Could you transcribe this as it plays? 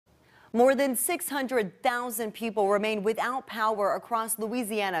More than 600,000 people remain without power across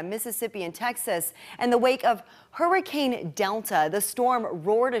Louisiana, Mississippi, and Texas in the wake of Hurricane Delta. The storm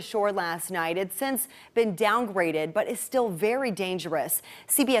roared ashore last night. It's since been downgraded, but is still very dangerous.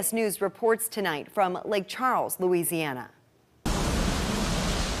 CBS News reports tonight from Lake Charles, Louisiana.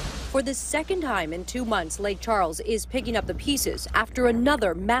 For the second time in 2 months, Lake Charles is picking up the pieces after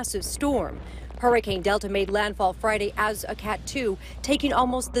another massive storm. Hurricane Delta made landfall Friday as a Cat 2, taking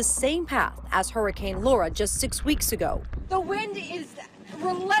almost the same path as Hurricane Laura just 6 weeks ago. The wind is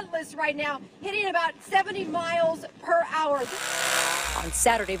relentless right now, hitting about 70 miles per hour. On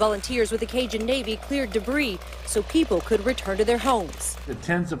Saturday, volunteers with the Cajun Navy cleared debris so people could return to their homes. The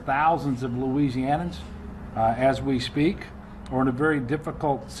tens of thousands of Louisianans, as we speak, are in a very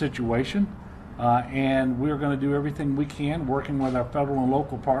difficult situation, and we're going to do everything we can, working with our federal and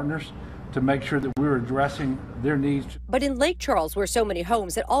local partners, to make sure that we're addressing their needs. But in Lake Charles, where so many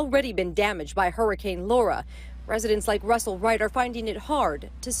homes had already been damaged by Hurricane Laura, residents like Russell Wright are finding it hard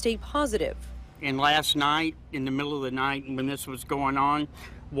to stay positive. And last night, in the middle of the night when this was going on,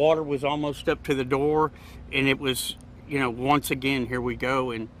 water was almost up to the door, and it was, once again, here we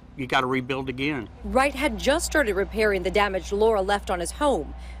go, and you got to rebuild again. Wright had just started repairing the damage Laura left on his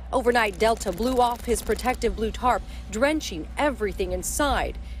home. Overnight, Delta blew off his protective blue tarp, drenching everything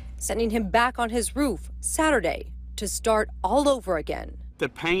inside, sending him back on his roof Saturday to start all over again. The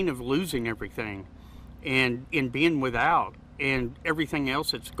pain of losing everything and being without and everything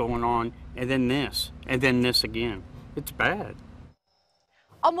else that's going on, and then this again. It's bad.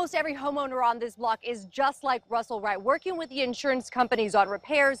 Almost every homeowner on this block is just like Russell Wright, working with the insurance companies on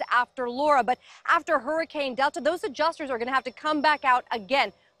repairs after Laura. But after Hurricane Delta, those adjusters are going to have to come back out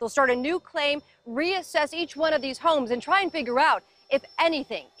again. They'll start a new claim, reassess each one of these homes, and try and figure out if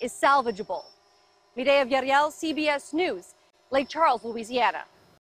anything is salvageable. Mireya Villarreal, CBS News, Lake Charles, Louisiana.